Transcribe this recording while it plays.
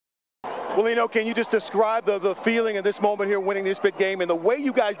Well, Eno, can you just describe the feeling in this moment here, winning this big game, and the way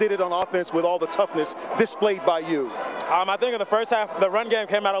you guys did it on offense with all the toughness displayed by you? I think in the first half, the run game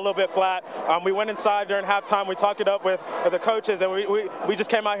came out a little bit flat. We went inside during halftime. We talked it up with the coaches, and we just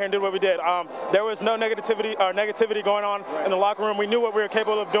came out here and did what we did. There was no negativity going on in the locker room. We knew what we were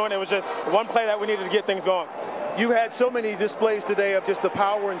capable of doing. It was just one play that we needed to get things going. You had so many displays today of just the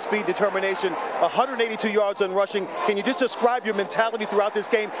power and speed, determination, 182 yards on rushing. Can you just describe your mentality throughout this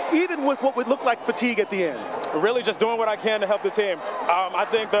game, even with what would look like fatigue at the end? Really just doing what I can to help the team. I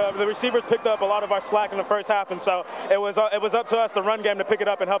think the receivers picked up a lot of our slack in the first half, and so it was up to us, the run game, to pick it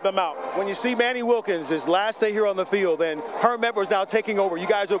up and help them out. When you see Manny Wilkins, his last day here on the field, and Herm Edwards now taking over, you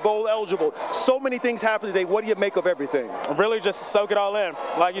guys are bowl eligible. So many things happen today. What do you make of everything? Really just soak it all in.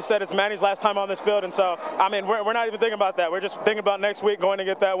 Like you said, it's Manny's last time on this field, and so, I mean, we're not even thinking about that. We're just thinking about next week going to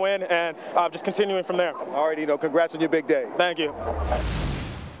get that win and just continuing from there. All right, Eno, congrats on your big day. Thank you.